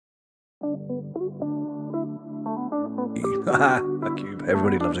A cube.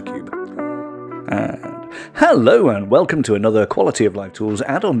 Everybody loves a cube. And hello and welcome to another Quality of Life Tools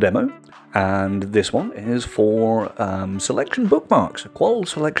add-on demo. And this one is for selection bookmarks, QOL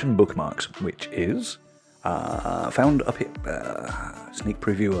selection bookmarks, which is found up here. Sneak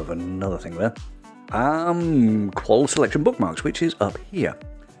preview of another thing there. QOL selection bookmarks, which is up here.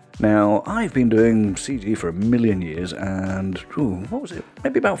 Now, I've been doing CG for a million years, and what was it?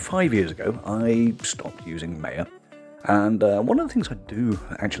 Maybe about 5 years ago, I stopped using Maya. And one of the things I do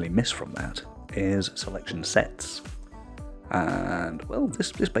actually miss from that is selection sets. And, well,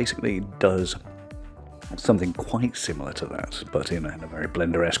 this basically does something quite similar to that, but in a very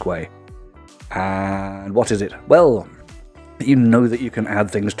Blender-esque way. And what is it? Well, you know that you can add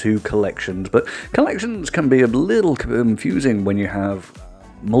things to collections, but collections can be a little confusing when you have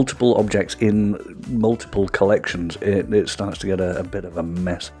multiple objects in multiple collections. It starts to get a bit of a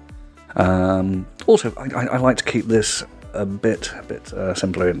mess. Also, I like to keep this a bit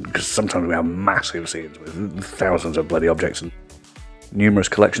simpler, because sometimes we have massive scenes with thousands of bloody objects and numerous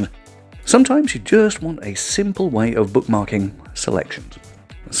collections. Sometimes you just want a simple way of bookmarking selections.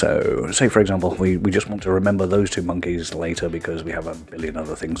 So, say for example, we just want to remember those two monkeys later because we have a billion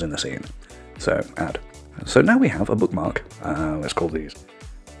other things in the scene. So, add. So now we have a bookmark. Let's call these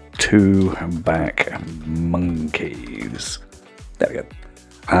two back monkeys. There we go.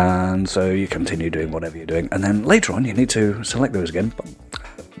 And so you continue doing whatever you're doing, and then later on you need to select those again.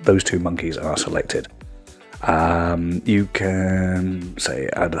 Those two monkeys are selected. You can say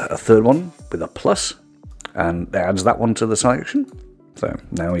add a third one with a plus, and it adds that one to the selection. So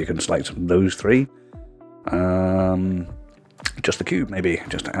now you can select those three. Just the cube, maybe,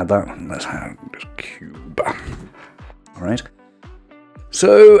 just to add that. Let's have just cube. Alright.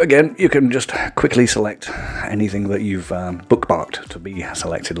 So again, you can just quickly select anything that you've bookmarked to be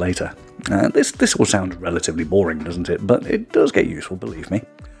selected later. This all sounds relatively boring, doesn't it? But it does get useful, believe me.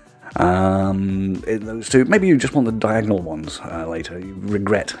 In those two, maybe you just want the diagonal ones later. You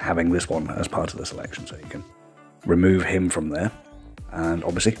regret having this one as part of the selection, so you can remove him from there. And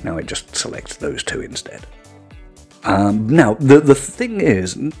obviously, now it just selects those two instead. Now, the thing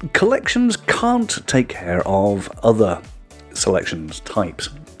is, collections can't take care of other selections types,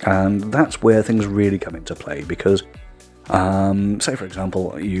 and that's where things really come into play, because say for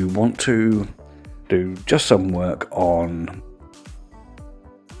example you want to do just some work on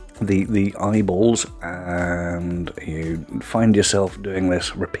the eyeballs, and you find yourself doing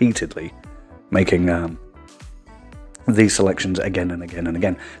this repeatedly, making these selections again and again and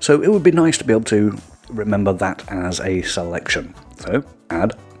again. So it would be nice to be able to remember that as a selection. So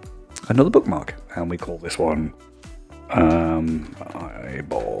add another bookmark, and we call this one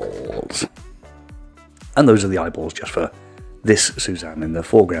eyeballs. And those are the eyeballs just for this Suzanne in the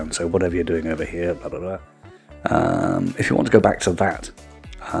foreground, so whatever you're doing over here, blah blah blah. If you want to go back to that,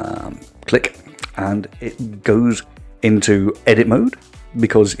 click, and it goes into edit mode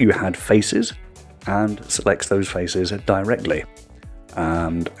because you had faces, and selects those faces directly.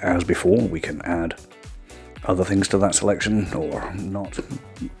 And as before, we can add other things to that selection or not.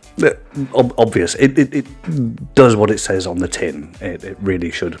 Obvious. It does what it says on the tin. It really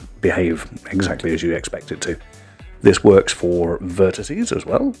should behave exactly as you expect it to. This works for vertices as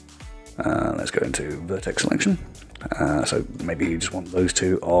well. Let's go into vertex selection. So maybe you just want those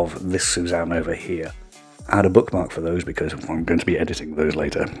two of this Suzanne over here. Add a bookmark for those because I'm going to be editing those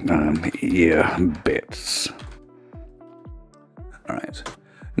later. Ear bits. Alright.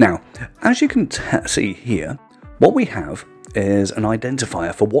 Now, as you can see here, what we have is an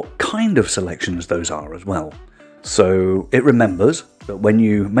identifier for what kind of selections those are as well. So it remembers that when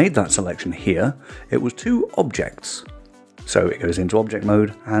you made that selection here, it was two objects. So it goes into object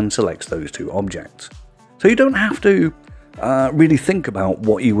mode and selects those two objects. So you don't have to really think about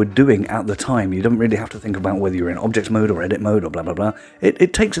what you were doing at the time. You don't really have to think about whether you're in object mode or edit mode or blah blah blah.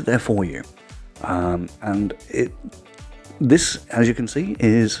 It takes it there for you. And this, as you can see,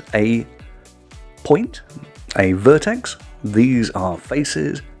 is a point, a vertex. These are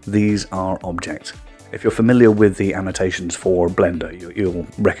faces, these are objects. If you're familiar with the annotations for Blender, you'll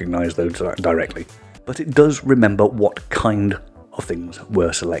recognize those directly. But it does remember what kind of things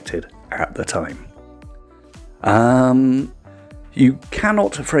were selected at the time. You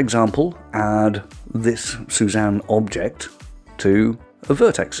cannot, for example, add this Suzanne object to a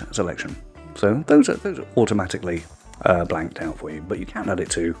vertex selection. So those are automatically blanked out for you, but you can add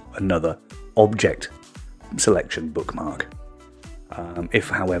it to another object selection bookmark. If,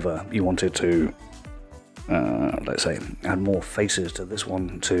 however, you wanted to, let's say, add more faces to this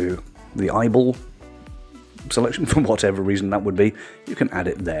one, to the eyeball selection, for whatever reason that would be, you can add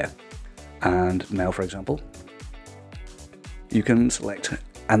it there. And now, for example, you can select,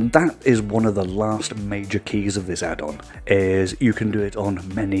 and that is one of the last major keys of this add-on, is you can do it on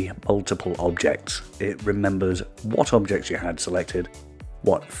many multiple objects. It remembers what objects you had selected,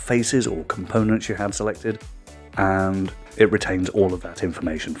 what faces or components you had selected, and it retains all of that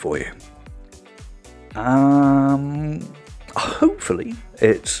information for you. Hopefully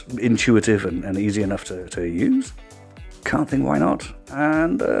it's intuitive and easy enough to use. Can't think why not.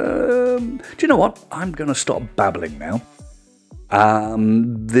 And do you know what? I'm going to stop babbling now.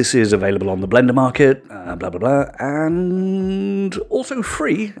 This is available on the Blender market, blah blah blah, and also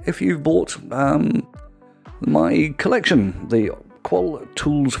free if you've bought my collection, the QOL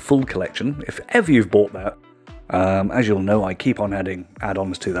Tools Full Collection. If ever you've bought that, as you'll know, I keep on adding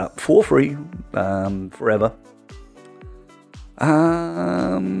add-ons to that for free, forever.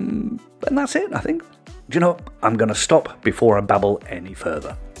 And that's it, I think. Do you know what? I'm going to stop before I babble any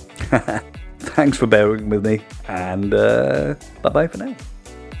further. Thanks for bearing with me, and bye-bye for now.